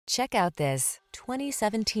Check out this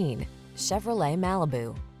 2017 Chevrolet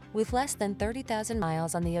Malibu. With less than 30,000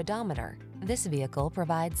 miles on the odometer, this vehicle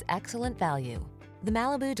provides excellent value. The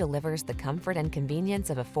Malibu delivers the comfort and convenience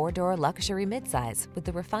of a four-door luxury midsize with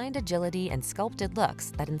the refined agility and sculpted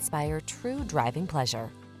looks that inspire true driving pleasure.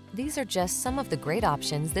 These are just some of the great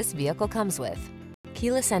options this vehicle comes with: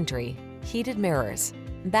 keyless entry, heated mirrors,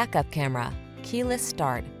 backup camera, keyless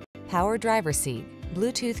start, power driver seat,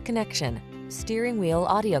 Bluetooth connection, steering wheel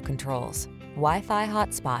audio controls, Wi-Fi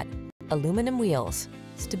hotspot, aluminum wheels,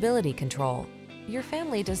 stability control. Your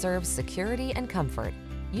family deserves security and comfort.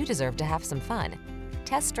 You deserve to have some fun.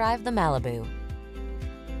 Test drive the Malibu.